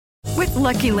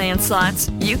Lucky Land Slots,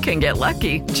 you can get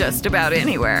lucky just about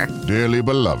anywhere. Dearly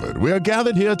beloved, we are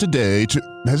gathered here today to...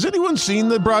 Has anyone seen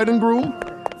the bride and groom?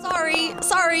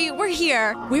 Sorry, we're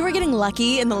here. We were getting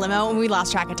lucky in the limo and we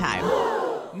lost track of time.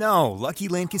 No, Lucky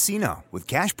Land Casino, with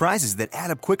cash prizes that add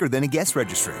up quicker than a guest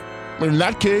registry. In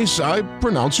that case, I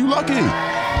pronounce you lucky.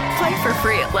 Play for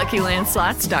free at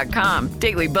LuckyLandSlots.com.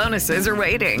 Daily bonuses are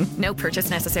waiting. No purchase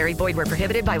necessary. Void where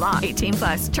prohibited by law.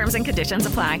 18+. Terms and conditions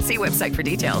apply. See website for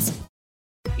details.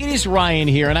 It is Ryan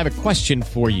here, and I have a question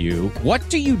for you. What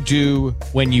do you do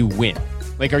when you win?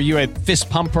 Like, are you a fist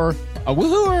pumper, a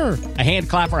woohooer, a hand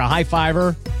clapper, a high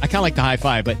fiver? I kind of like the high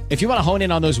five, but if you want to hone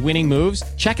in on those winning moves,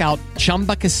 check out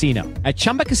Chumba Casino. At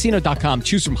ChumbaCasino.com,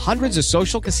 choose from hundreds of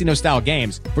social casino style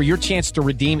games for your chance to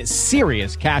redeem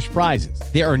serious cash prizes.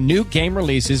 There are new game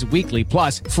releases weekly,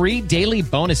 plus free daily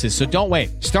bonuses. So don't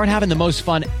wait. Start having the most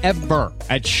fun ever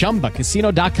at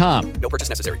ChumbaCasino.com. No purchase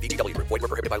necessary. VGW Group. Void where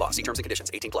prohibited by law. See terms and conditions.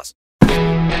 18+.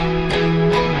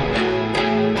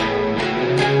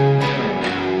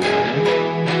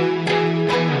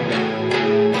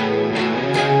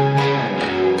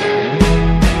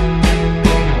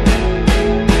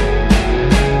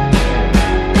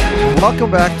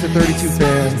 Welcome back to 32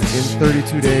 Fans in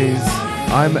 32 Days.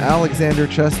 I'm Alexander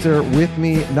Chester. With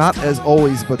me, not as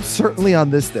always, but certainly on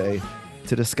this day,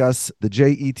 to discuss the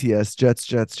JETS,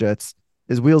 Jets,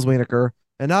 is Wheels Wienerker.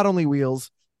 And not only Wheels,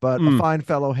 but a fine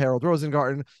fellow, Harold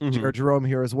Rosengarten, Jared Jerome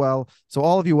here as well. So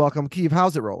all of you welcome. Keeve,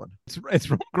 how's it rolling? It's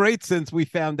great since we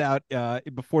found out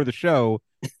before the show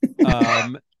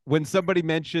when somebody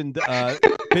mentioned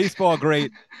baseball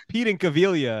great Pete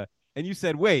Incaviglia, and you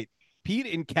said, wait, Pete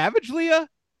Incaviglia?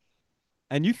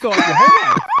 And you thought your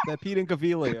whole life that Pete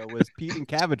Incaviglia was Pete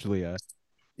Incaviglia.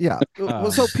 Yeah.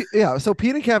 So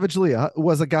Pete Incaviglia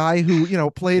was a guy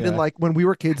who, played in like when we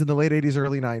were kids in the late 80s,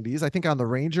 early 90s, I think on the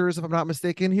Rangers, if I'm not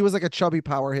mistaken. He was like a chubby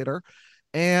power hitter.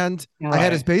 And I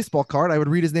had his baseball card. I would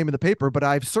read his name in the paper, but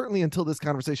I've certainly until this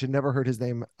conversation never heard his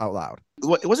name out loud.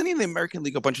 Wasn't he in the American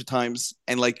League a bunch of times?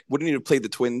 And like, wouldn't he have played the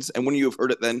Twins? And wouldn't you have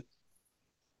heard it then?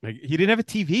 Like, he didn't have a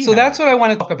TV. So that's what I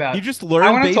want to talk about. He just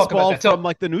learned baseball from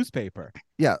like the newspaper.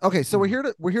 Yeah. Okay. So we're here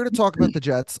to talk about the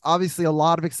Jets. Obviously, a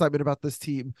lot of excitement about this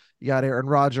team. You got Aaron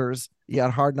Rodgers. You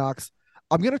got Hard Knocks.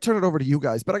 I'm going to turn it over to you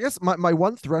guys. But I guess my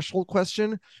one threshold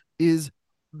question is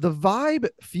the vibe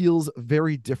feels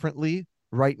very differently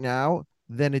right now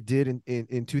than it did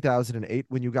in 2008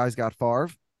 when you guys got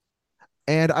Favre.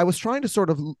 And I was trying to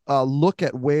sort of look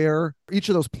at where each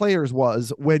of those players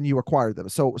was when you acquired them.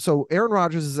 So Aaron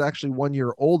Rodgers is actually 1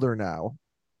 year older now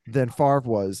than Favre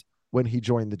was when he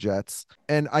joined the Jets.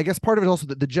 And I guess part of it also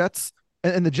that the Jets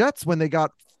and the Jets, when they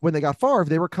got Favre,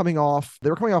 they were coming off a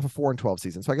 4-12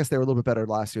 season. So I guess they were a little bit better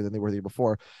last year than they were the year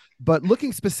before. But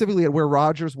looking specifically at where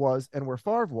Rodgers was and where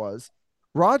Favre was,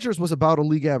 Rodgers was about a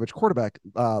league average quarterback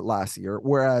last year,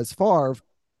 whereas Favre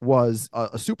was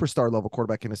a superstar level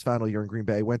quarterback in his final year in Green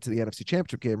Bay, went to the NFC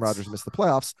Championship game. Rodgers missed the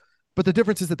playoffs. But the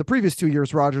difference is that the previous 2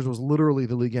 years, Rodgers was literally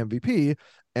the league MVP,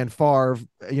 and Favre,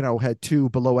 had two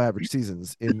below average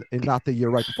seasons in not the year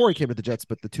right before he came to the Jets,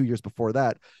 but the 2 years before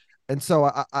that. And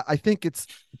so I think it's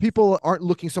people aren't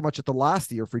looking so much at the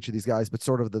last year for each of these guys, but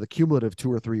sort of the cumulative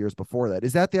 2 or 3 years before that.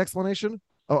 Is that the explanation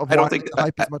of why the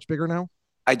hype is much bigger now?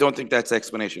 I don't think that's the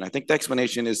explanation. I think the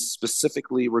explanation is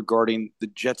specifically regarding the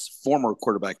Jets' former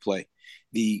quarterback play.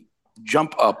 The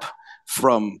jump up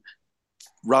from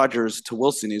Rodgers to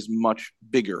Wilson is much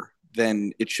bigger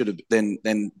than it should have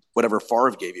than whatever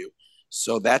Favre gave you.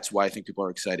 So that's why I think people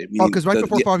are excited. Because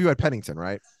before Favre, you had Pennington,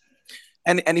 right?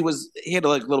 And he had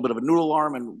like a little bit of a noodle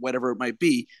arm and whatever it might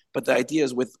be. But the idea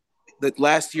is with the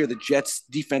last year, the Jets'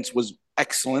 defense was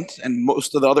excellent, and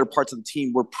most of the other parts of the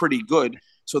team were pretty good.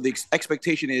 So the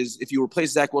expectation is if you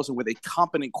replace Zach Wilson with a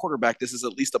competent quarterback, this is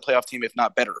at least a playoff team, if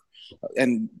not better.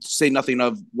 And say nothing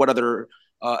of what other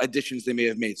additions they may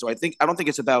have made. So I don't think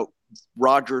it's about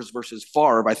Rodgers versus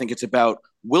Favre. I think it's about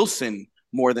Wilson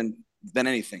more than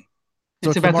anything.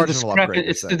 It's about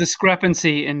the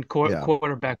discrepancy in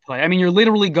quarterback play. I mean, you're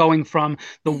literally going from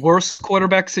the worst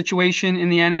quarterback situation in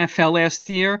the NFL last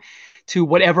year to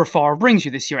whatever Favre brings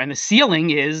you this year. And the ceiling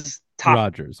is top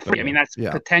Rodgers. three. I mean, that's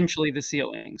potentially the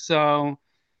ceiling. So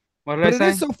what did I say?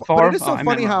 It is so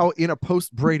funny how in a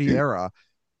post-Brady era,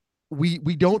 we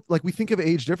don't we think of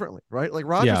age differently, right? Like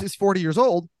Rodgers is 40 years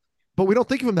old, but we don't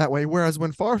think of him that way. Whereas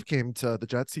when Favre came to the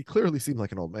Jets, he clearly seemed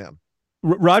like an old man.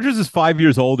 Rodgers is 5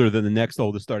 years older than the next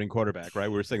oldest starting quarterback, right?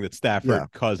 We were saying that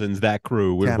Stafford, Cousins, that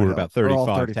crew, we're about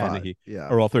 35. Tannehill,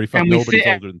 are all 35. Nobody's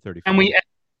older than 35.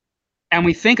 And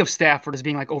we think of Stafford as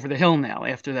being like over the hill now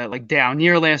after that like down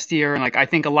year last year. And like I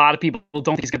think a lot of people don't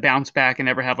think he's gonna bounce back and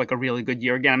ever have like a really good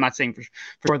year again. I'm not saying for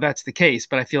sure that's the case,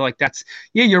 but I feel like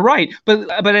you're right.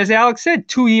 But as Alex said,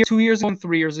 2 years ago and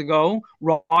 3 years ago,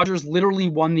 Rodgers literally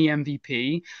won the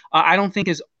MVP. I don't think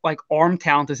his like arm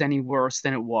talent is any worse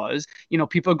than it was.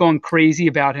 People are going crazy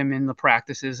about him in the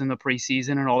practices and the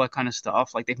preseason and all that kind of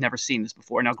stuff. Like they've never seen this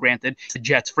before. Now, granted, it's a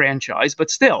Jets franchise, but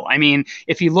still, I mean,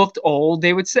 if he looked old,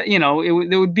 they would say,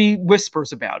 there would be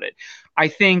whispers about it. I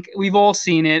think we've all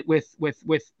seen it with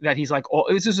that he's like,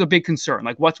 oh, this is a big concern.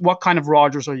 Like, what kind of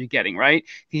Rodgers are you getting, right?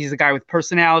 He's a guy with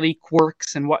personality,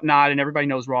 quirks, and whatnot, and everybody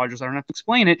knows Rodgers. I don't have to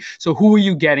explain it. So who are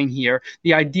you getting here?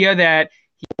 The idea that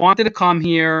he wanted to come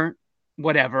here,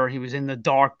 whatever, he was in the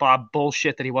dark Bob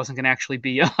bullshit that he wasn't going to actually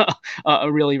be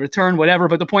a really return, whatever.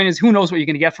 But the point is, who knows what you're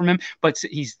going to get from him? But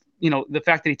he's, the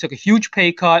fact that he took a huge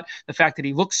pay cut, the fact that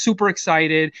he looks super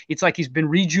excited, it's like he's been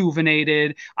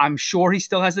rejuvenated. I'm sure he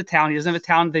still has the talent. He doesn't have the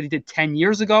talent that he did 10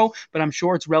 years ago, but I'm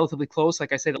sure it's relatively close.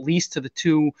 Like I said, at least to the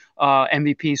two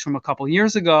MVPs from a couple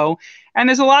years ago. And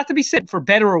there's a lot to be said, for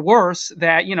better or worse,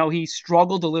 that, he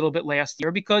struggled a little bit last year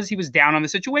because he was down on the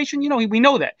situation. We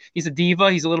know that. He's a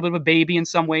diva. He's a little bit of a baby in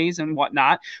some ways and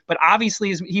whatnot. But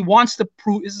obviously, he wants to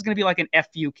prove – this is going to be like an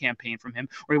FU campaign from him,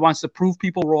 where he wants to prove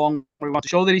people wrong, where he wants to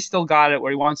show that he's still got it,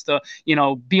 where he wants to,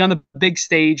 be on the big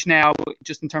stage now,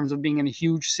 just in terms of being in a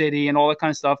huge city and all that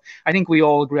kind of stuff. I think we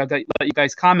all agree. I'll let you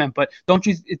guys comment. But don't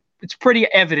you – it's pretty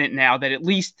evident now that at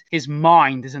least his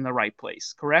mind is in the right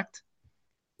place, correct?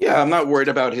 Yeah, I'm not worried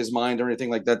about his mind or anything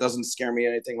like that. Doesn't scare me,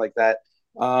 anything like that.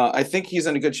 I think he's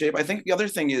in a good shape. I think the other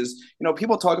thing is,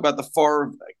 people talk about the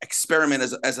Favre experiment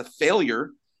as a failure.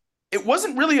 It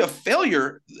wasn't really a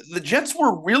failure. The Jets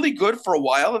were really good for a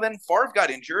while, and then Favre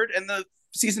got injured, and the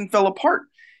season fell apart.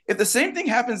 If the same thing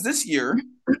happens this year,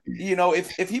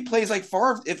 if he plays like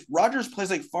Favre, if Rodgers plays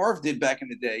like Favre did back in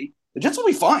the day, the Jets will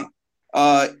be fine.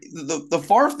 The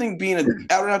Favre thing being an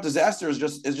out-and-out disaster is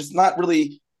just not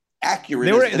really accurate.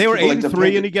 They were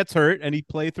 8-3 and he gets hurt and he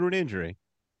played through an injury.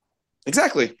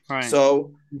 Exactly. Right.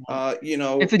 So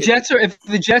if the Jets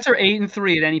are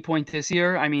 8-3 at any point this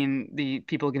year, I mean, the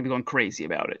people are going to be going crazy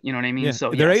about it. You know what I mean? Yeah. So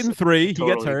they're yes, 8-3. He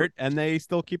totally gets hurt and they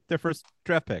still keep their first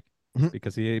draft pick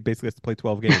because he basically has to play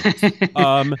 12 games.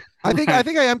 I think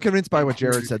I am convinced by what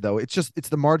Jared said, though. It's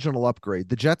the marginal upgrade.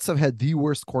 The Jets have had the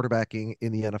worst quarterbacking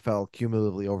in the NFL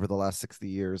cumulatively over the last 60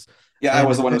 years. Yeah, I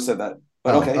was the one who said that.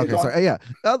 But okay, sorry. Yeah,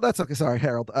 that's okay. Sorry,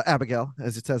 Harold. Abigail,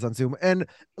 as it says on Zoom. And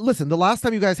listen, the last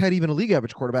time you guys had even a league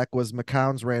average quarterback was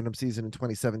McCown's random season in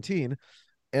 2017.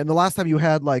 And the last time you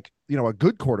had a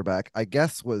good quarterback, I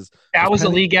guess was a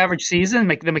league average season,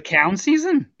 like the McCown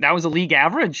season. That was a league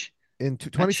average in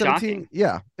 2017.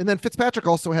 Yeah, and then Fitzpatrick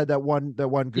also had that one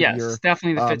good year. Yes,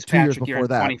 definitely the Fitzpatrick 2 years year before in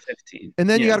that. 2015. And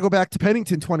then you got to go back to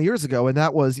Pennington 20 years ago, and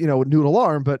that was noodle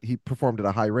arm, but he performed at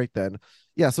a high rate then.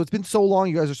 Yeah, so it's been so long.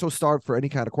 You guys are so starved for any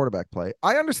kind of quarterback play.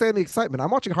 I understand the excitement.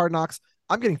 I'm watching Hard Knocks.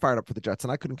 I'm getting fired up for the Jets,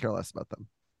 and I couldn't care less about them.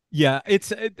 Yeah,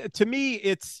 to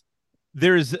me,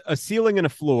 there's a ceiling and a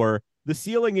floor. The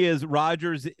ceiling is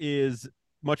Rodgers is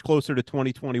much closer to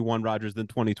 2021 Rodgers than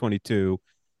 2022,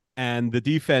 and the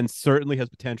defense certainly has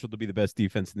potential to be the best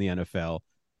defense in the NFL.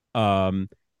 And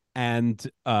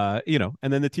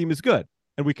then the team is good.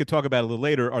 And we could talk about it a little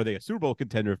later. Are they a Super Bowl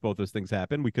contender if both those things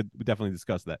happen? We could definitely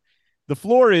discuss that. The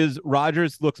floor is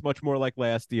Rodgers looks much more like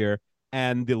last year,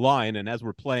 and the line, and as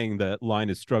we're playing, the line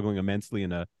is struggling immensely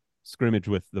in a scrimmage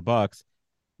with the Bucs.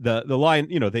 The line,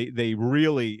 they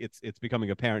really, it's becoming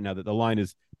apparent now that the line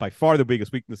is by far the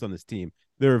biggest weakness on this team.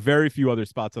 There are very few other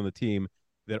spots on the team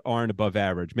that aren't above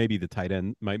average. Maybe the tight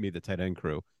end might be the tight end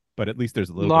crew, but at least there's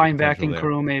a little linebacking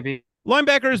crew, maybe.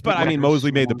 Linebackers, but I mean,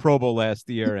 Mosley made the Pro Bowl last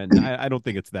year, and I don't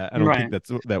think it's that. I don't think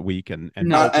that's that weak. And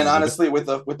honestly, with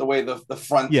the way the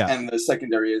front and the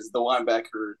secondary is, the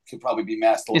linebacker could probably be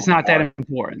masked. It's not that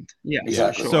important. Yeah,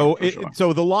 exactly.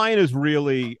 So the line is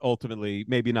really ultimately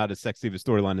maybe not as sexy of a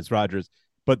storyline as Rodgers,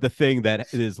 but the thing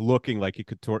that is looking like it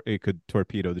could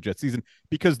torpedo the Jets season,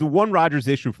 because the one Rodgers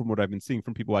issue, from what I've been seeing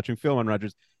from people watching film on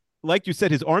Rodgers, like you said,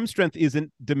 his arm strength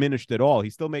isn't diminished at all.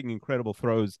 He's still making incredible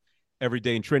throws every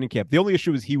day in training camp. The only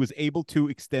issue is he was able to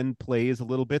extend plays a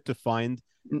little bit to find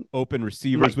open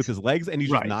receivers with his legs, and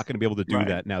he's just not going to be able to do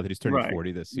that now that he's turning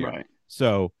 40 this year. Right.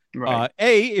 So,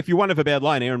 if you want to have a bad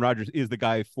line, Aaron Rodgers is the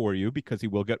guy for you because he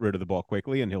will get rid of the ball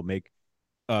quickly and he'll make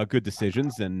good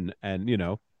decisions. And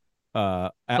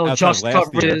outside of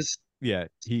last year,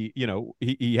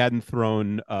 he hadn't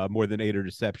thrown more than 8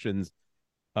 interceptions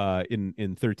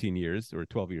in 13 years or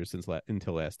 12 years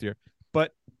until last year.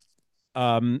 But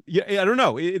Yeah, I don't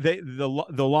know.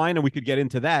 The line, and we could get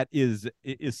into that, is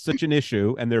such an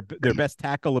issue, and their best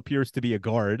tackle appears to be a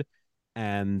guard,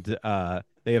 and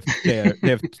they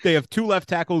have two left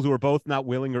tackles who are both not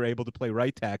willing or able to play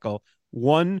right tackle.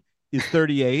 One is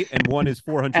 38 and one is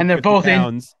 450 and they're both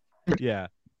pounds. Yeah.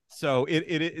 So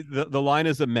the line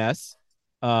is a mess.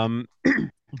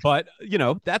 But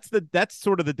that's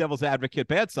sort of the devil's advocate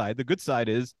bad side. The good side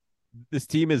is this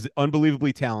team is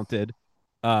unbelievably talented.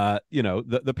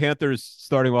 The Panthers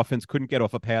starting offense couldn't get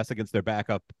off a pass against their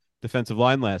backup defensive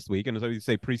line last week. And as I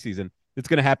say, preseason, it's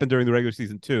going to happen during the regular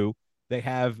season too. They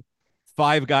have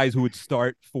 5 guys who would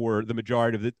start for the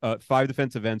majority of the 5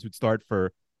 defensive ends would start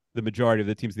for the majority of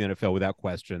the teams in the NFL without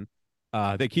question.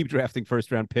 They keep drafting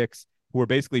first round picks who are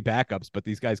basically backups, but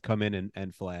these guys come in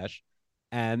and flash.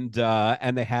 And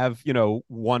they have,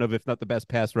 one of, if not the best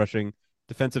pass rushing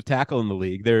defensive tackle in the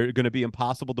league. They're going to be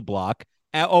impossible to block.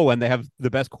 And they have the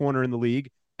best corner in the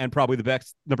league and probably the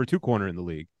best number 2 corner in the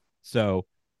league. So,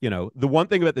 the one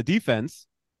thing about the defense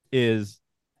is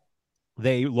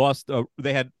they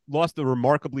had lost a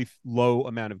remarkably low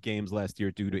amount of games last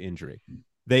year due to injury.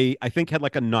 They, I think, had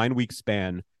like a 9-week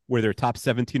span where their top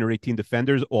 17 or 18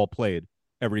 defenders all played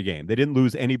every game. They didn't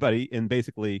lose anybody in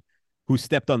basically who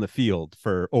stepped on the field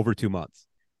for over 2 months.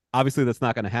 Obviously, that's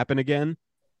not going to happen again.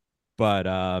 But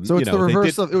so it's the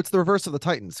reverse of the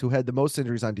Titans, who had the most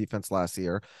injuries on defense last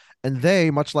year, and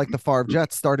they, much like the Favre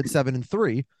Jets, started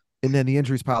 7-3, and then the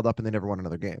injuries piled up, and they never won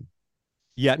another game.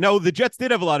 Yeah, no, the Jets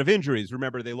did have a lot of injuries.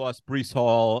 Remember, they lost Breece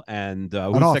Hall and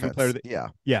who's the second player?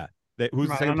 Who's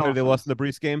the second player they lost in the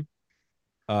Breece game?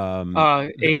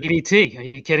 AVT. Are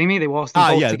you kidding me? They lost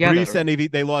them both together. Breece and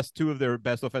AVT, they lost 2 of their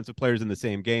best offensive players in the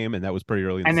same game, and that was pretty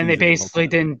early in the season. And then they basically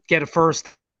didn't get a first.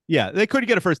 Yeah, they couldn't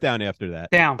get a first down after that.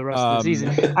 Down the rest of the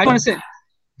season. I want to say,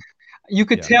 you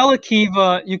could tell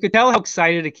Akiva. You could tell how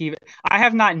excited Akiva. I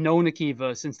have not known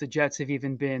Akiva since the Jets have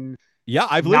even been. Yeah,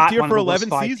 I've lived here for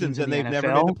 11 seasons, and they've never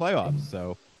made the playoffs.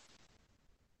 So.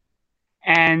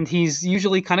 And he's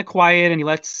usually kind of quiet, and he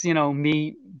lets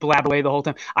me blab away the whole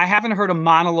time. I haven't heard a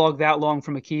monologue that long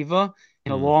from Akiva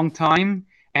in a long time.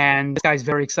 And this guy's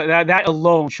very excited. That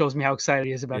alone shows me how excited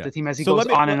he is about the team as he goes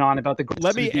on and on about the great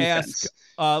defense.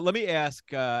 Let me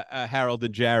ask Harold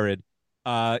and Jared,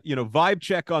 vibe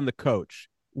check on the coach.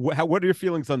 What are your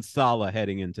feelings on Saleh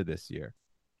heading into this year?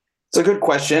 It's a good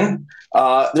question.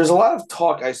 There's a lot of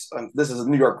talk. This is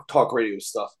New York talk radio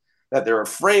stuff, that they're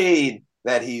afraid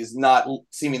that he's not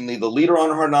seemingly the leader on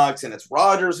Hard Knocks and it's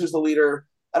Rodgers who's the leader.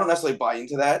 I don't necessarily buy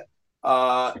into that.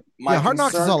 Hard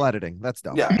Knocks is all editing. That's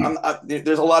dumb. Yeah,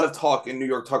 there's a lot of talk in New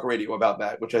York talk radio about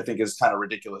that, which I think is kind of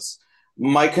ridiculous.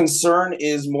 My concern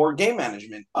is more game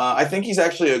management. I think he's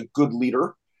actually a good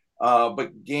leader,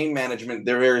 but game management,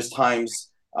 there are various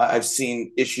times I've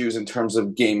seen issues in terms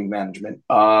of game management.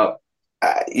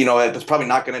 It's probably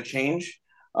not going to change.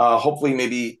 Hopefully,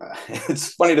 maybe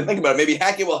it's funny to think about it. Maybe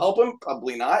Hackett will help him.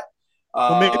 Probably not.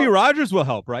 Maybe Rodgers will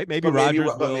help, right? Maybe Rodgers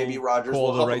will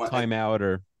call the right timeout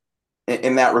or.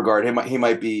 In that regard, he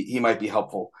might be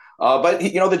helpful. But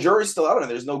the jury's still out on it.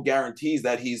 There's no guarantees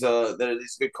that he's a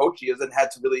good coach. He hasn't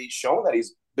had to really show that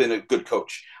he's been a good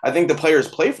coach. I think the players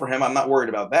play for him. I'm not worried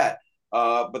about that.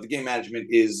 But the game management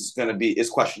is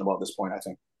questionable at this point, I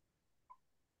think.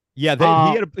 Yeah,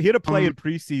 he had a play in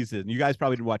preseason. You guys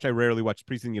probably didn't watch. I rarely watch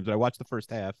preseason games, but I watched the first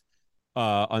half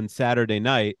on Saturday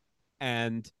night,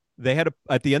 and they had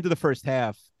at the end of the first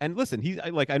half. And listen,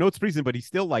 I know it's preseason, but he's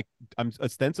still I'm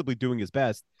ostensibly doing his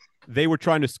best. They were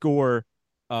trying to score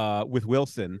with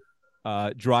Wilson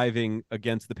driving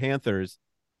against the Panthers,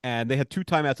 and they had 2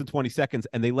 timeouts in 20 seconds,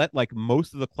 and they let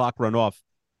most of the clock run off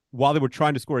while they were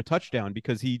trying to score a touchdown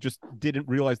because he just didn't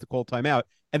realize to call timeout.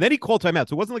 And then he called timeout,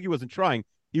 so it wasn't like he wasn't trying.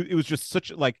 It was just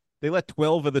they let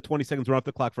 12 of the 20 seconds run off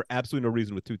the clock for absolutely no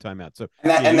reason with 2 timeouts. So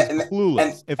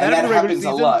clueless. If that happens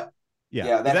a lot.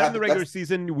 Yeah, that in the regular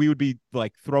season, we would be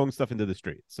throwing stuff into the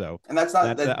street. So, and that's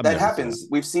not that happens.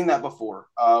 We've seen that before.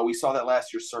 We saw that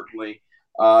last year. Certainly,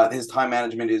 his time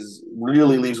management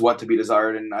really leaves what to be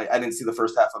desired. And I didn't see the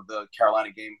first half of the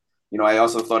Carolina game. I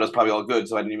also thought it was probably all good,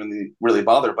 so I didn't even really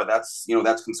bother. But that's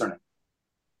concerning.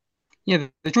 Yeah,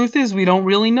 the truth is we don't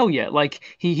really know yet.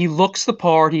 He looks the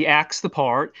part, he acts the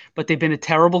part, but they've been a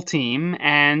terrible team.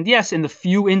 And yes, in the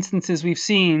few instances we've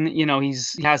seen,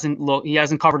 he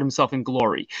hasn't covered himself in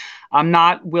glory. I'm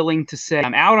not willing to say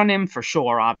I'm out on him for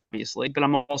sure, obviously, but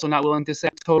I'm also not willing to say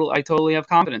I totally have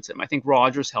confidence in him. I think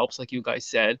Rodgers helps, like you guys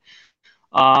said.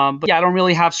 But yeah, I don't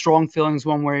really have strong feelings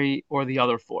one way or the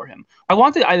other for him.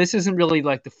 This isn't really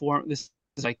the form. This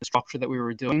is the structure that we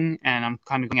were doing, and I'm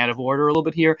kind of going out of order a little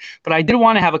bit here. But I did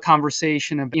want to have a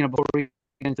conversation of, before we get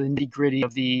into the nitty gritty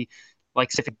of the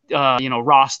like specific,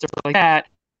 roster like that.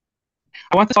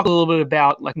 I want to talk a little bit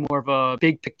about like more of a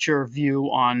big picture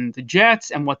view on the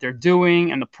Jets and what they're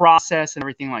doing and the process and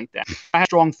everything like that. I have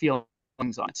strong feelings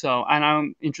on it. So, and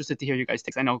I'm interested to hear you guys'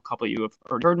 takes. I know a couple of you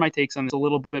have heard my takes on this a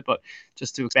little bit, but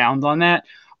just to expound on that.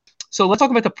 So let's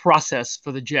talk about the process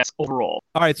for the Jets overall.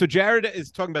 All right. So Jared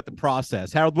is talking about the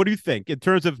process. Harold, what do you think in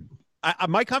terms of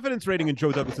my confidence rating in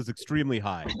Joe Douglas is extremely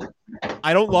high.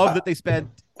 I don't love that they spent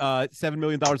 $7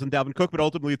 million on Dalvin Cook, but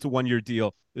ultimately it's a one-year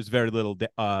deal. There's very little,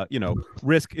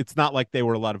 risk. It's not like they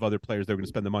were a lot of other players they were going to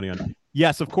spend the money on.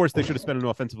 Yes, of course, they should have spent an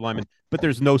offensive lineman, but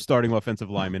there's no starting offensive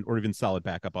lineman or even solid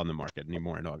backup on the market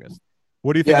anymore in August.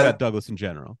 What do you think about Douglas in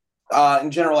general?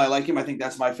 In general, I like him. I think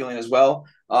that's my feeling as well.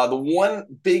 The one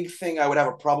big thing I would have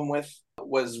a problem with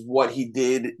was what he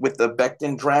did with the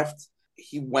Becton draft.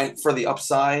 He went for the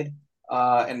upside.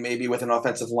 And maybe with an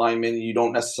offensive lineman, you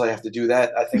don't necessarily have to do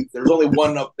that. I think there's only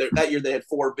one up there. That year they had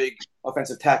 4 big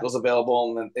offensive tackles available,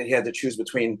 and then they had to choose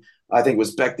between, I think it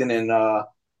was Becton and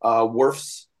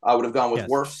Wirfs. I would have gone with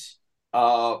Wirfs.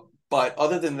 But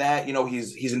other than that,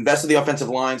 he's invested in the offensive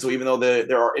line. So even though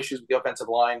there are issues with the offensive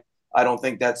line, I don't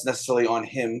think that's necessarily on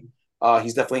him.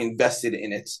 He's definitely invested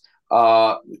in it.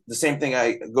 The same thing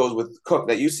goes with Cook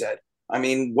that you said. I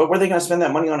mean, what were they going to spend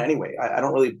that money on anyway? I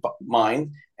don't really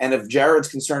mind. And if Jared's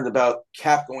concerned about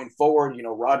cap going forward,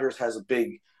 Rodgers has a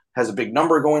big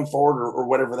number going forward or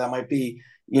whatever that might be.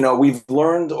 We've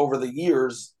learned over the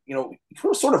years, you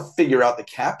can sort of figure out the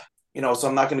cap, so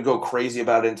I'm not going to go crazy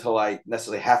about it until I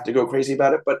necessarily have to go crazy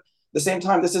about it. But at the same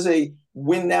time, this is a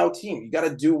win now team. You got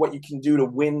to do what you can do to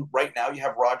win right now. You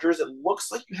have Rodgers. It looks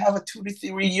like you have a 2 to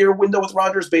 3 year window with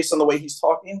Rodgers based on the way he's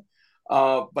talking.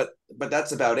 But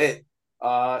that's about it.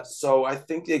 So I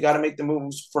think they got to make the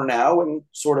moves for now and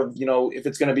sort of, if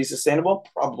it's going to be sustainable,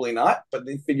 probably not, but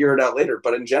they figure it out later.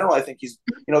 But in general, I think he's,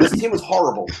 this team was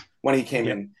horrible when he came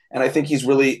in. And I think he's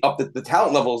really up. The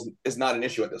talent level is not an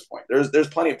issue at this point. There's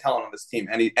plenty of talent on this team.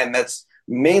 And that's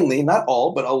mainly, not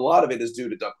all, but a lot of it is due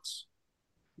to Douglas.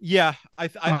 Yeah,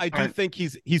 I do think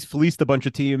he's fleeced a bunch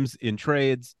of teams in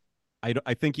trades.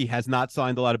 I think he has not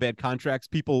signed a lot of bad contracts.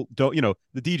 People don't,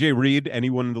 the DJ Reed,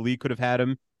 anyone in the league could have had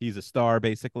him. He's a star,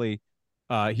 basically.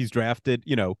 He's drafted,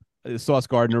 Sauce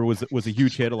Gardner was a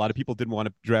huge hit. A lot of people didn't want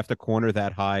to draft a corner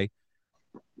that high.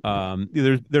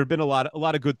 There have been a lot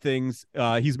of good things.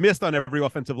 He's missed on every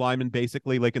offensive lineman,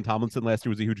 basically. Laken Tomlinson last year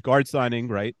was a huge guard signing,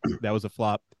 right? That was a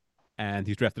flop. And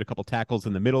he's drafted a couple tackles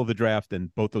in the middle of the draft,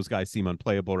 and both those guys seem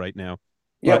unplayable right now.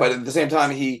 Yeah, but at the same time,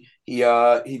 he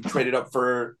traded up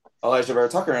for Elijah Vera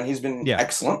Tucker, and he's been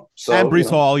excellent. So, and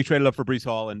Breece Hall, he traded up for Breece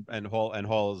Hall, and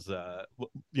Hall's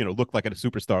looked like a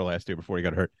superstar last year before he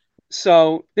got hurt.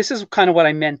 So this is kind of what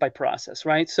I meant by process,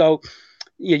 right? So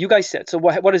yeah, you guys said. So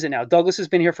what is it now? Douglas has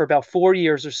been here for about 4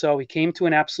 years or so. He came to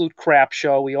an absolute crap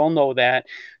show. We all know that.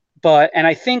 And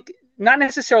I think not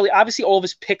necessarily, obviously all of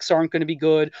his picks aren't going to be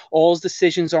good. All his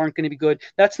decisions aren't going to be good.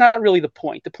 That's not really the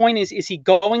point. The point is he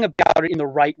going about it in the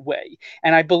right way?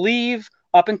 And I believe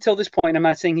up until this point, I'm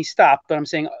not saying he stopped, but I'm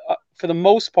saying for the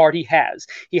most part, he has.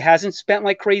 He hasn't spent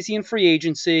like crazy in free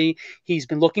agency. He's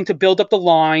been looking to build up the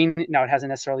line. Now, it hasn't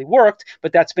necessarily worked,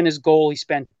 but that's been his goal. He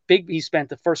spent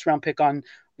the first-round pick on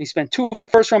 – he spent 2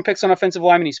 first-round picks on offensive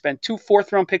linemen. He spent 2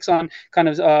 fourth-round picks on kind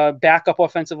of backup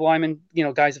offensive linemen,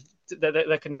 guys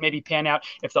that can maybe pan out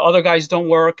if the other guys don't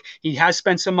work. He has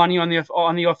spent some money on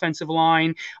the offensive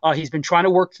line. He's been trying to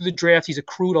work through the draft. He's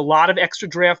accrued a lot of extra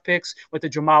draft picks with the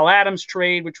Jamal Adams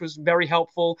trade, which was very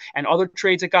helpful, and other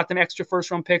trades that got them extra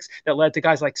first-round picks that led to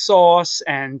guys like Sauce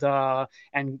and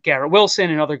Garrett Wilson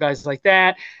and other guys like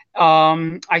that.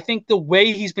 I think the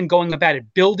way he's been going about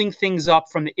it, building things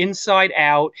up from the inside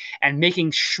out and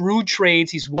making shrewd trades.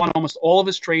 He's won almost all of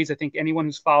his trades. I think anyone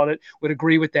who's followed it would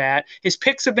agree with that. His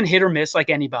picks have been hit or miss like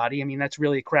anybody. I mean, that's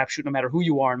really a crapshoot no matter who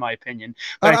you are, in my opinion.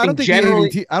 But I think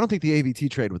generally, I don't think the AVT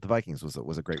trade with the Vikings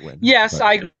was a great win. Yes, but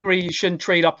I agree. You shouldn't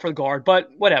trade up for guard,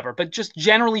 but whatever. But just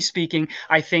generally speaking,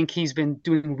 I think he's been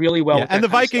doing really well. Yeah, and the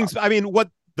Vikings, I mean,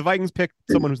 the Vikings picked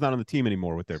someone who's not on the team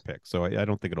anymore with their pick. So I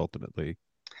don't think it ultimately.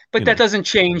 But that doesn't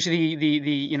change the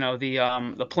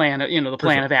plan, the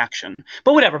plan of action.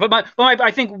 But whatever. But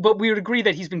we would agree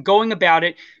that he's been going about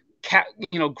it,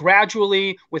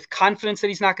 gradually with confidence that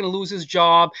he's not going to lose his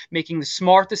job, making the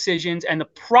smart decisions, and the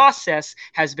process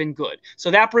has been good.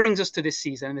 So that brings us to this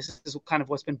season, and this is kind of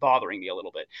what's been bothering me a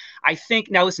little bit. I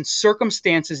think now, listen,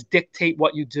 circumstances dictate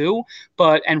what you do,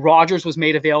 and Rodgers was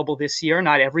made available this year,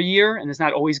 not every year, and there's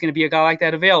not always going to be a guy like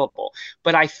that available.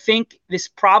 But I think this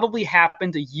probably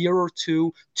happened a year or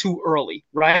two too early,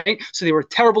 right? So they were a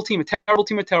terrible team.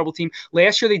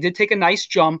 Last year they did take a nice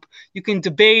jump. You can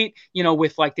debate,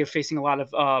 with like their facing a lot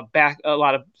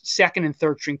of second and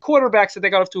third string quarterbacks that they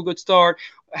got off to a good start.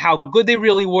 How good they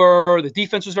really were. The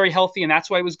defense was very healthy, and that's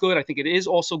why it was good. I think it is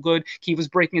also good. Keith was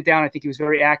breaking it down. I think he was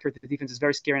very accurate. The defense is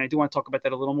very scary, and I do want to talk about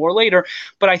that a little more later.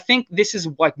 But I think this is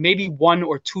like maybe 1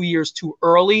 or 2 years too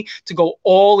early to go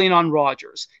all in on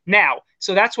Rodgers. Now,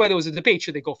 so that's why there was a debate.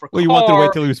 Should they go for Carr? Well, you want to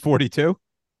wait till he was 42?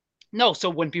 No,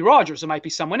 so it wouldn't be Rodgers. It might be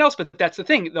someone else, but that's the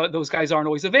thing. Those guys aren't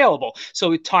always available.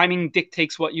 So timing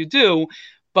dictates what you do.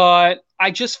 But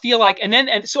I just feel like,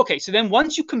 so then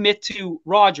once you commit to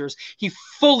Rodgers, he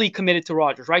fully committed to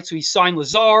Rodgers, right? So he signed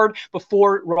Lazard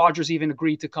before Rodgers even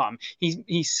agreed to come.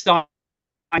 He signed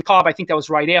Cobb. I think that was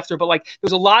right after, but like there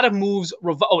was a lot of moves.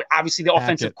 Obviously the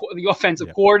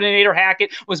offensive coordinator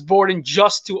Hackett was brought in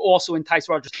just to also entice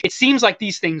Rodgers. It seems like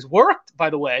these things worked, by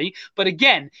the way, but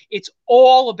again, it's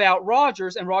all about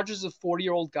Rodgers, and Rodgers is a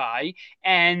 40-year-old guy,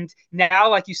 and now,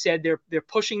 like you said, they're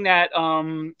pushing that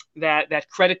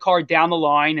credit card down the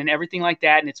line and everything like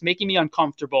that, and it's making me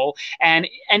uncomfortable. And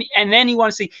then you want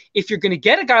to see, if you're going to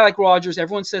get a guy like Rodgers,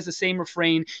 everyone says the same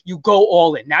refrain: you go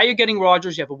all in. Now you're getting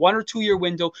Rodgers. You have a 1 or 2 year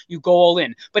window. You go all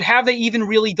in. But have they even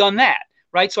really done that?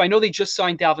 Right. So I know they just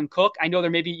signed Dalvin Cook. I know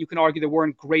you can argue there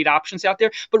weren't great options out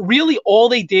there, but really all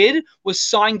they did was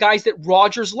sign guys that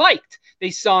Rodgers liked.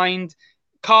 They signed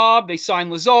Cobb, they signed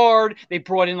Lazard, they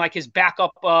brought in like his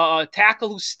backup tackle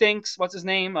who stinks. What's his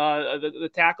name? The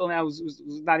tackle now was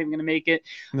not even going to make it.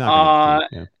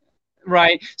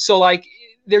 Right. So like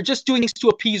they're just doing this to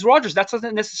appease Rodgers. That's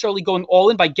not necessarily going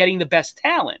all in by getting the best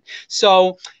talent.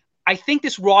 So I think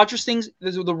this Rodgers thing,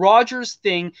 the Rodgers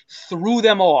thing threw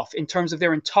them off in terms of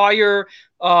their entire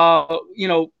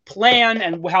plan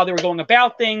and how they were going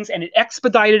about things, and it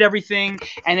expedited everything.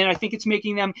 And then I think it's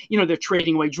making them, they're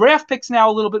trading away draft picks now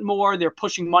a little bit more. They're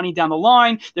pushing money down the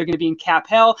line. They're going to be in cap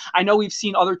hell. I know we've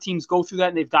seen other teams go through that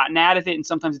and they've gotten out of it, and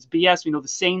sometimes it's BS. We know the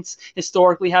Saints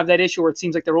historically have that issue where it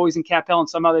seems like they're always in cap hell and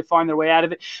somehow they find their way out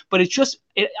of it. But it's just,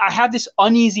 I have this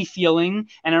uneasy feeling,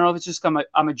 and I don't know if it's just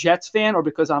I'm a Jets fan or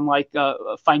because I'm like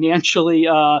financially,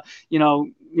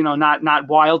 not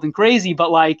wild and crazy, but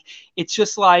like it's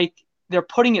just like they're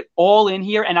putting it all in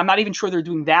here, and I'm not even sure they're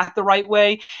doing that the right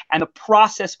way, and the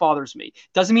process bothers me.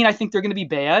 Doesn't mean I think they're going to be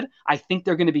bad. I think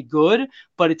they're going to be good,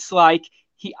 but it's like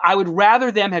I would rather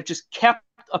them have just kept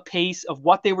a pace of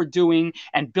what they were doing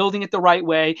and building it the right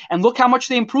way. And look how much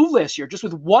they improved last year, just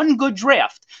with one good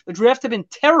draft. The draft have been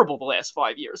terrible the last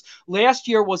 5 years. Last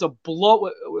year was a blow.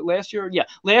 Last year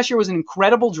was an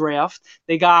incredible draft.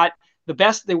 They got the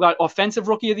best. They got offensive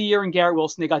rookie of the year in Garrett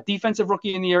Wilson. They got defensive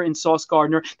rookie of the year in Sauce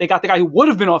Gardner. They got the guy who would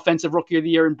have been offensive rookie of the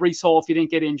year in Breece Hall if he didn't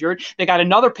get injured. They got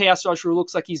another pass rusher who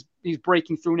looks like he's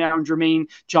breaking through now in Jermaine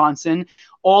Johnson,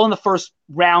 all in the first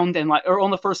round or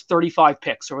on the first 35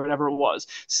 picks or whatever it was.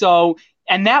 So,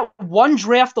 and that one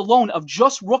draft alone of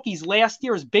just rookies last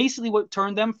year is basically what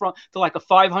turned them to like a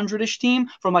 500-ish team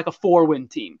from like a 4-win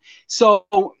team. So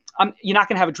you're not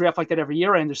going to have a draft like that every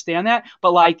year. I understand that.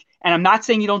 But and I'm not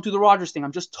saying you don't do the Rodgers thing.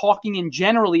 I'm just talking in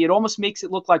generally. It almost makes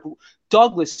it look like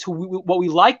Douglas, what we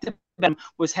liked about him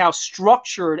was how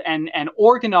structured and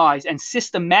organized and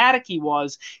systematic he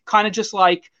was, kind of just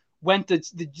like went the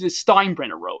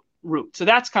Steinbrenner route. So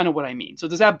that's kind of what I mean. So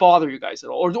does that bother you guys at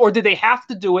all? Or did they have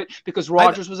to do it because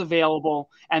Rodgers was available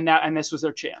and this was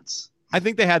their chance? I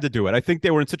think they had to do it. I think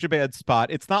they were in such a bad spot.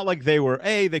 It's not like they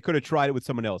could have tried it with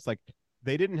someone else. Like,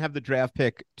 they didn't have the draft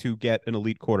pick to get an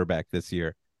elite quarterback this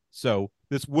year. So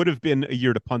this would have been a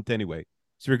year to punt anyway.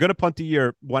 So you're going to punt a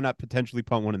year. Why not potentially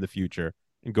punt one in the future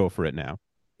and go for it now?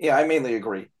 Yeah, I mainly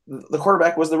agree. The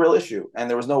quarterback was the real issue. And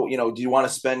there was no, do you want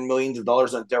to spend millions of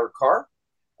dollars on Derek Carr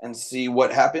and see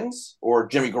what happens, or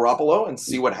Jimmy Garoppolo and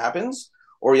see what happens?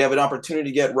 Or you have an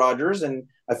opportunity to get Rodgers. And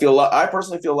I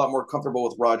personally feel a lot more comfortable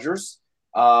with Rodgers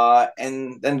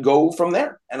and then go from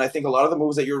there. And I think a lot of the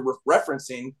moves that you're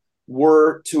referencing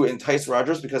were to entice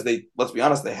Rodgers because let's be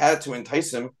honest, they had to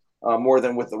entice him more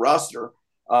than with the roster.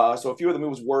 So a few of the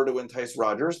moves were to entice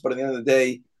Rodgers, but at the end of the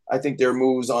day, I think their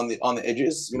moves on the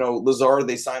edges, Lazard,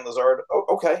 they signed Lazard.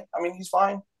 Okay. I mean, he's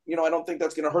fine. I don't think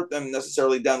that's going to hurt them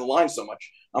necessarily down the line so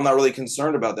much. I'm not really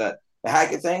concerned about that. The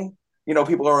Hackett thing,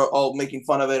 people are all making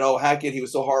fun of it. Oh, Hackett, he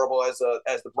was so horrible as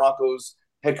the Broncos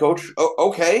head coach.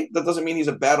 Okay. That doesn't mean he's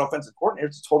a bad offensive coordinator.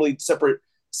 It's a totally separate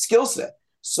skill set.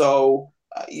 So,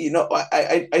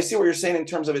 I see what you're saying in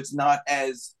terms of it's not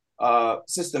as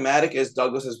systematic as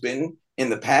Douglas has been in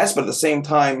the past, but at the same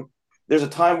time, there's a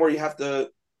time where you have to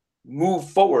move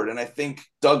forward. And I think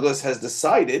Douglas has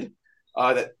decided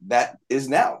that is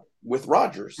now with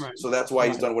Rodgers. Right. So that's why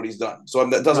he's done what he's done. So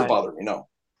that doesn't bother me, no.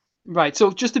 Right. So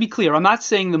just to be clear, I'm not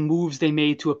saying the moves they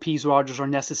made to appease Rodgers are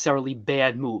necessarily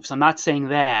bad moves. I'm not saying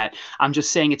that. I'm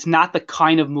just saying it's not the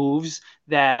kind of moves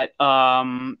that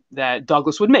that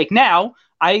Douglas would make. Now,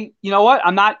 you know what?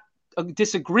 I'm not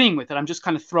disagreeing with it. I'm just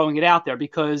kind of throwing it out there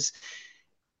because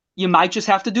you might just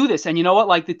have to do this. And you know what?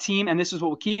 Like the team, and this is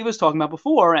what Keith was talking about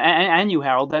before, and you,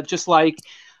 Harold, that just like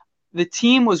the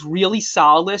team was really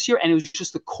solid last year, and it was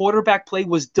just the quarterback play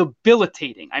was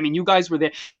debilitating. I mean, you guys were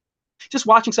there. Just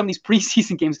watching some of these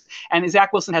preseason games, and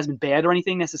Zach Wilson hasn't been bad or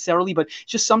anything necessarily, but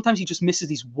just sometimes he just misses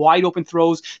these wide open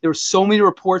throws. There were so many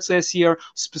reports last year,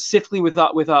 specifically with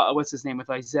what's his name,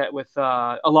 with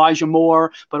Elijah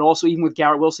Moore, but also even with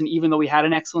Garrett Wilson, even though he had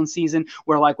an excellent season,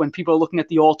 where like when people are looking at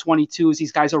the all 22s,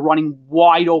 these guys are running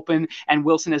wide open, and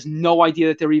Wilson has no idea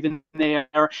that they're even there,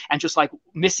 and just like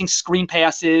missing screen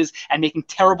passes and making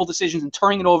terrible decisions and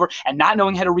turning it over and not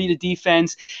knowing how to read a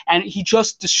defense, and he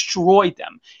just destroyed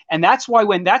them. And that's why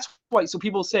so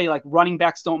people say like running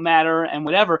backs don't matter and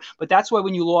whatever, but that's why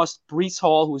when you lost Breece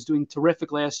Hall, who was doing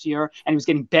terrific last year, and he was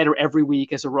getting better every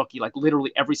week as a rookie, like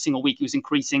literally every single week he was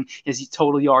increasing his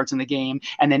total yards in the game.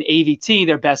 And then AVT,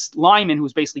 their best lineman, who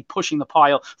was basically pushing the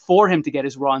pile for him to get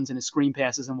his runs and his screen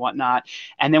passes and whatnot.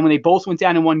 And then when they both went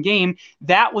down in one game,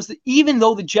 even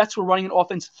though the Jets were running an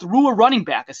offense through a running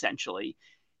back essentially,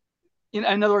 in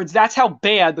other words, that's how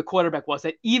bad the quarterback was,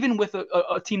 that even with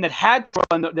a team that had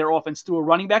run their offense through a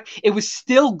running back, it was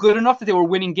still good enough that they were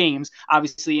winning games,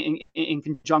 obviously in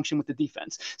conjunction with the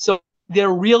defense. So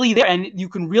they're really there, and you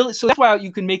can really, so that's why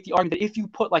you can make the argument that if you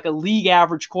put like a league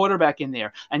average quarterback in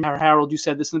there, and Harold, you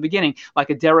said this in the beginning, like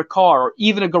a Derek Carr or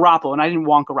even a Garoppolo, and I didn't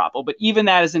want Garoppolo, but even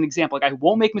that as an example, a guy who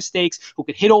won't make mistakes, who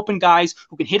can hit open guys,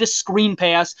 who can hit a screen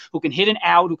pass, who can hit an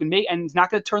out, who can make, and is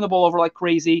not going to turn the ball over like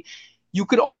crazy. You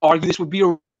could argue this would be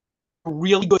a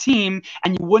really good team,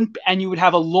 and you would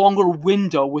have a longer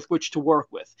window with which to work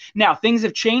with. Now, things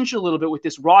have changed a little bit with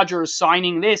this Rodgers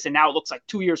signing this, and now it looks like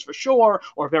 2 years for sure,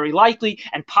 or very likely,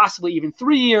 and possibly even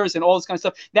 3 years, and all this kind of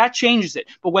stuff. That changes it.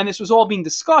 But when this was all being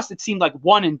discussed, it seemed like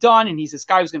one and done, and he's this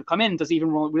guy who's going to come in and doesn't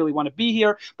even really want to be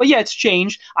here. But yeah, it's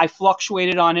changed. I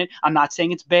fluctuated on it. I'm not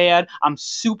saying it's bad. I'm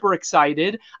super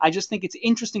excited. I just think it's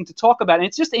interesting to talk about, and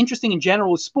it's just interesting in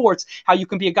general with sports, how you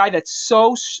can be a guy that's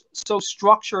so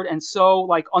structured and so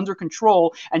like under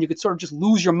control, and you could sort of just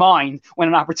lose your mind when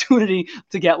an opportunity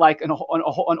to get like an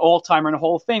all-timer and a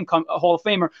Hall of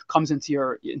Famer comes into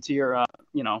your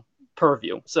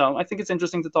purview. So I think it's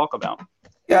interesting to talk about.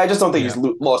 Yeah, I just don't think he's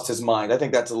lost his mind. I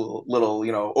think that's a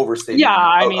little overstated. Yeah,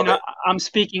 I mean, I'm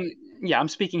speaking. Yeah, I'm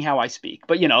speaking how I speak,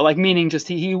 but like meaning just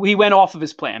he went off of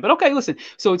his plan. But okay, listen,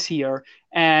 so it's here,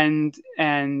 and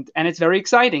it's very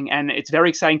exciting, and it's very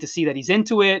exciting to see that he's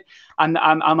into it.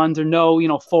 I'm under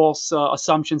no false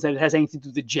assumptions that it has anything to do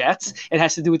with the Jets. It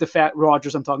has to do with the fact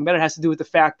Rodgers I'm talking about. It has to do with the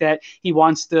fact that he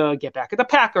wants to get back at the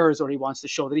Packers, or he wants to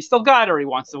show that he still got it, or he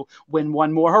wants to win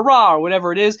one more hurrah, or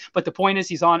whatever it is. But the point is,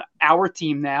 he's on our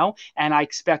team now, and I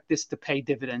expect this to pay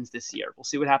dividends this year. We'll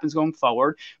see what happens going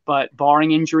forward, but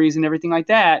barring injuries and everything like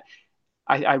that,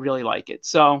 I really like it.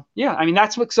 So yeah, I mean,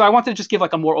 so I wanted to just give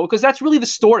like a more, because that's really the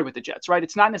story with the Jets, right?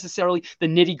 It's not necessarily the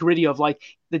nitty gritty of like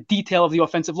the detail of the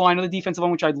offensive line or the defensive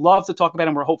line, which I'd love to talk about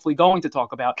and we're hopefully going to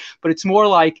talk about, but it's more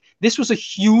like this was a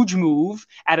huge move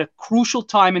at a crucial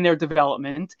time in their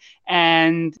development.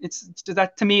 And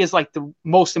that to me is like the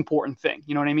most important thing.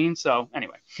 You know what I mean? So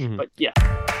anyway, But yeah.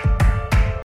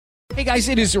 Hey guys,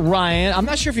 it is Ryan. I'm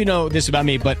not sure if you know this about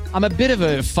me, but I'm a bit of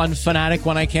a fun fanatic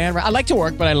when I can. I like to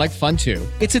work, but I like fun too.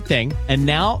 It's a thing. And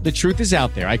now the truth is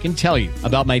out there. I can tell you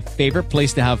about my favorite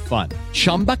place to have fun.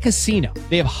 Chumba Casino.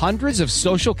 They have hundreds of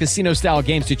social casino style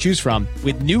games to choose from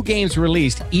with new games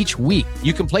released each week.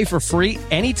 You can play for free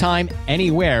anytime,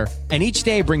 anywhere. And each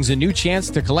day brings a new chance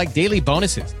to collect daily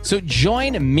bonuses. So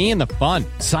join me in the fun.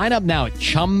 Sign up now at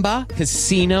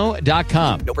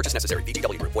ChumbaCasino.com. No purchase necessary.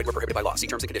 VGW. Void where prohibited by law. See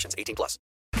terms and conditions. 18+.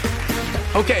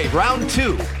 Okay, round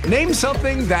two. Name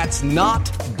something that's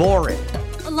not boring.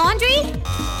 A laundry?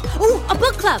 Ooh, a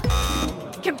book club.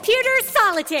 Computer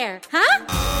solitaire, huh?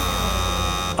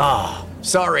 Ah,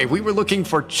 sorry. We were looking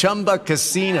for Chumba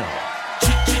Casino.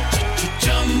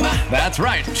 That's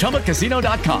right.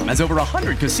 ChumbaCasino.com has over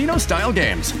 100 casino-style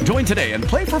games. Join today and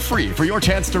play for free for your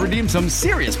chance to redeem some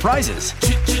serious prizes.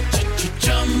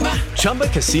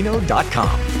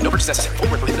 ChumbaCasino.com. No purchase necessary. Void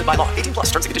where prohibited by law. 18+.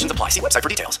 Terms and conditions apply. See website for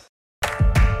details.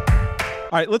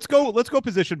 All right, let's go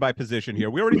position by position here.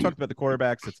 We already talked about the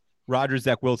quarterbacks. It's Rodgers,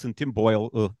 Zach Wilson, Tim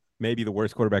Boyle, maybe the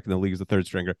worst quarterback in the league is the third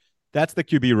stringer. That's the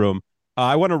QB room.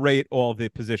 I want to rate all the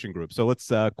position groups. So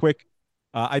let's quick.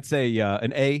 I'd say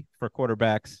an A for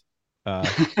quarterbacks,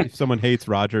 If someone hates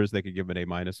Rodgers, they could give him an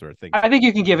A- or think. I think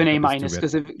you can give an A-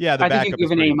 because of the I think you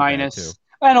give an A-,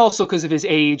 and also because of his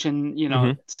age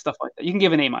and stuff like that. You can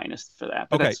give an A- for that.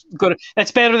 But that's good.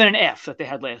 That's better than an F that they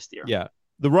had last year. Yeah.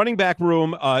 The running back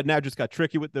room now just got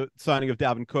tricky with the signing of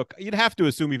Dalvin Cook. You'd have to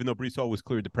assume, even though Breece Hall was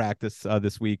cleared to practice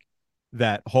this week,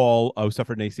 that Hall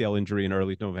suffered an ACL injury in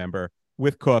early November.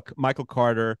 With Cook, Michael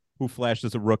Carter, who flashed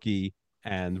as a rookie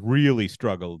and really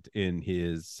struggled in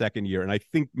his second year, and I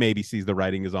think maybe sees the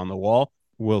writing is on the wall.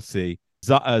 We'll see.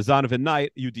 Zonovan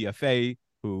Knight, UDFA,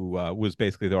 who was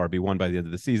basically the RB1 by the end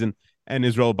of the season, and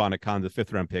Israel Abanikanda, the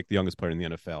 5th-round pick, the youngest player in the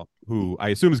NFL, who I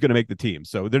assume is going to make the team.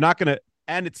 So they're not going to,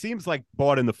 and it seems like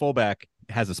Bawden, the fullback,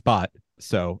 has a spot.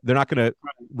 So they're not going to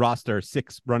roster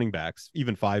 6 running backs.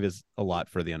 Even 5 is a lot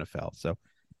for the NFL. So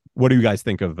what do you guys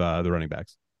think of the running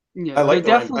backs? Yeah, I like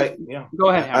definitely. Go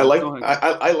ahead, Howard.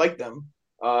 I like them.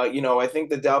 I think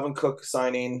the Dalvin Cook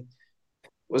signing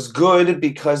was good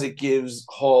because it gives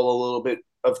Hall a little bit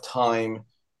of time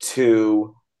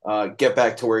to get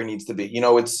back to where he needs to be.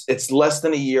 It's less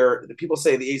than a year. People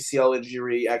say the ACL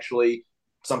injury actually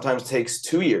sometimes takes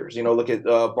 2 years. Look at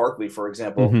Barkley, for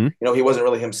example. Mm-hmm. He wasn't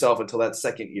really himself until that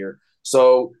second year.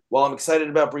 So while I'm excited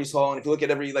about Breece Hall, and if you look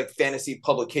at every fantasy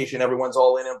publication, everyone's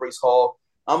all in on Breece Hall.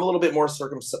 I'm a little bit more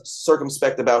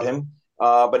circumspect about him.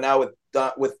 But now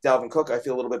with Dalvin Cook, I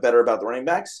feel a little bit better about the running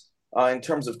backs. In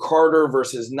terms of Carter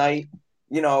versus Knight,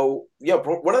 one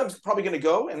of them's probably going to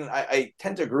go, and I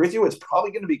tend to agree with you. It's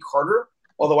probably going to be Carter,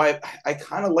 although I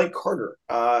kind of like Carter.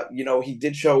 He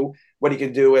did show what he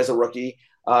could do as a rookie.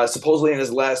 Supposedly in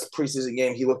his last preseason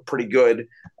game, he looked pretty good.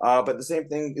 But the same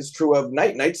thing is true of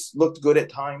Knight. Knight's looked good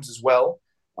at times as well.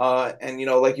 And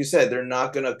like you said, they're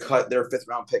not going to cut their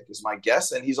 5th-round pick, is my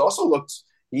guess. And he's also looked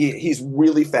he's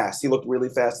really fast. He looked really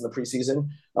fast in the preseason.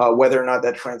 Whether or not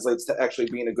that translates to actually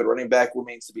being a good running back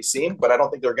remains to be seen. But I don't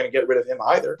think they're going to get rid of him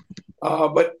either.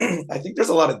 But I think there's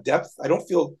a lot of depth. I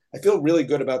feel really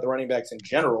good about the running backs in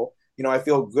general. I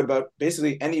feel good about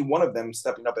basically any one of them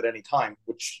stepping up at any time,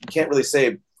 which you can't really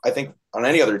say, I think, on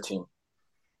any other team.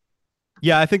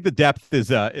 Yeah, I think the depth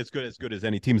is as good as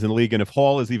any teams in the league. And if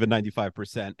Hall is even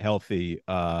 95% healthy,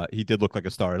 he did look like a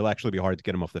star. It'll actually be hard to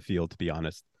get him off the field, to be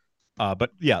honest.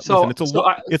 But yeah,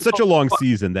 it's such a long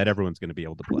season that everyone's going to be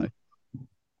able to play.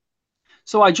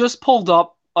 So I just pulled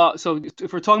up. So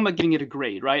if we're talking about giving it a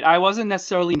grade, right? I wasn't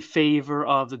necessarily in favor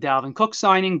of the Dalvin Cook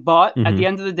signing, but at the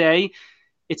end of the day,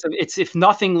 it's if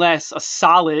nothing less a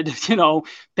solid,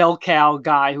 bell cow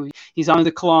guy who he's on the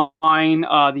decline.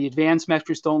 The advanced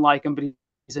metrics don't like him, but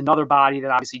he's another body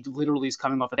that obviously literally is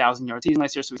coming off 1,000-yard season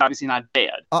last year, so he's obviously not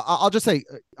bad. I'll just say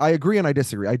I agree and I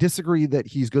disagree. I disagree that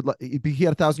he's good. He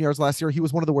had 1,000 yards last year. He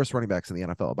was one of the worst running backs in the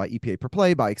NFL by EPA per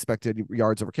play, by expected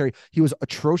yards over carry. He was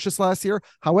atrocious last year.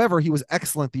 However, he was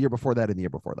excellent the year before that and the year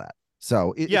before that.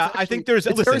 So I think he's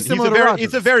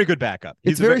a very good backup.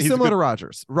 It's very similar to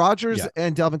Rodgers. Rodgers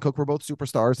and Dalvin Cook were both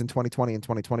superstars in 2020 and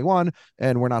 2021,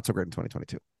 and we're not so great in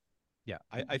 2022. Yeah,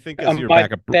 I think as your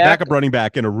backup running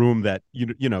back in a room that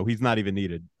he's not even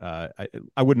needed. I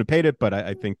wouldn't have paid it, but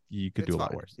I think you could do a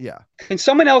lot worse. Yeah. Can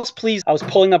someone else please? I was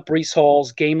pulling up Breece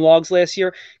Hall's game logs last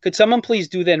year. Could someone please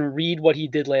do that and read what he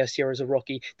did last year as a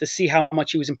rookie to see how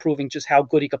much he was improving, just how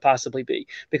good he could possibly be?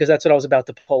 Because that's what I was about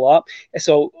to pull up.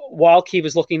 So while Keith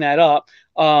was looking that up,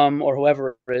 or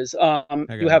whoever it is,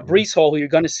 you have Breece Hall, who you're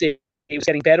going to see. He was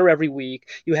getting better every week.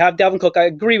 You have Dalvin Cook. I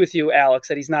agree with you, Alex,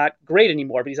 that he's not great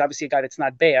anymore, but he's obviously a guy that's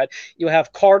not bad. You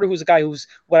have Carter, who's a guy who's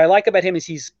 – what I like about him is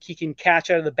he can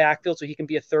catch out of the backfield, so he can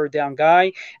be a third down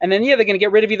guy. And then, they're going to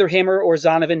get rid of either him or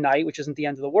Zonovan Knight, which isn't the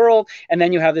end of the world. And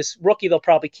then you have this rookie they'll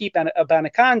probably keep,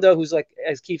 Abanikanda, who's, like,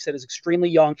 as Keith said, is extremely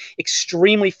young,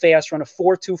 extremely fast, run a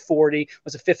 4.2 40,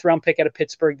 was a 5th-round pick out of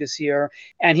Pittsburgh this year.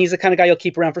 And he's the kind of guy you'll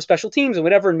keep around for special teams and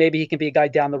whatever, and maybe he can be a guy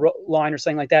down the line or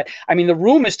something like that. I mean, the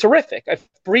room is terrific. If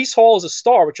Breece Hall is a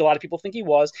star, which a lot of people think he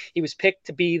was picked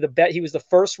to be he was the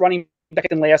first running back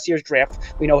in last year's draft.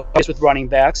 We know he's with running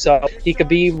backs, so he could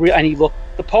be, and he looked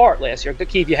the part last year.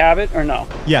 Keith, you have it or no?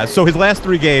 Yeah, so his last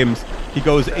 3 games, he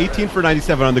goes 18 for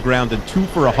 97 on the ground and 2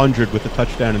 for 100 with a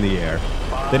touchdown in the air.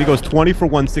 Then he goes 20 for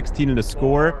 116 in a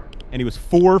score, and he was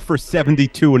 4 for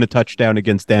 72 in a touchdown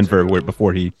against Denver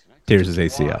before he tears his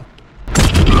ACL.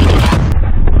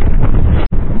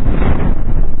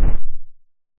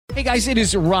 Hey guys, it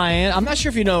is Ryan. I'm not sure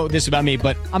if you know this about me,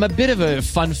 but I'm a bit of a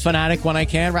fun fanatic when I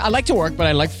can. I like to work, but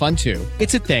I like fun too.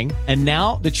 It's a thing. And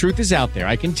now the truth is out there.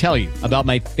 I can tell you about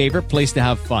my favorite place to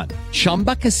have fun.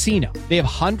 Chumba Casino. They have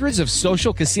hundreds of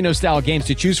social casino style games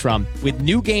to choose from with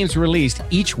new games released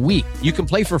each week. You can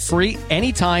play for free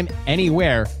anytime,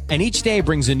 anywhere. And each day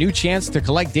brings a new chance to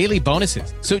collect daily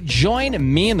bonuses. So join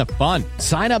me in the fun.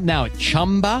 Sign up now at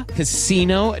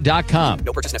ChumbaCasino.com.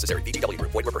 No purchase necessary. VGW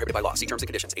Group. Void where prohibited by law. See terms and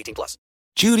conditions. 18+.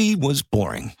 Judy was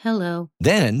boring. Hello.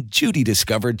 Then Judy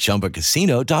discovered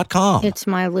ChumbaCasino.com. It's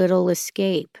my little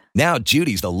escape. Now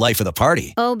Judy's the life of the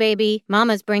party. Oh, baby,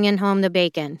 mama's bringing home the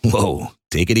bacon. Whoa,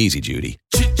 take it easy, Judy.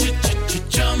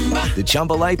 The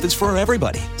Chumba life is for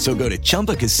everybody. So go to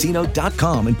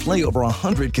ChumbaCasino.com and play over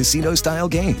 100 casino-style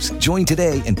games. Join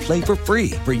today and play for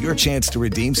free for your chance to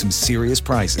redeem some serious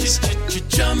prizes.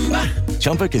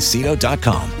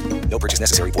 ChumbaCasino.com. No purchase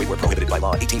necessary. Void where prohibited by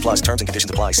law. 18+. Terms and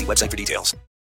conditions apply. See website for details.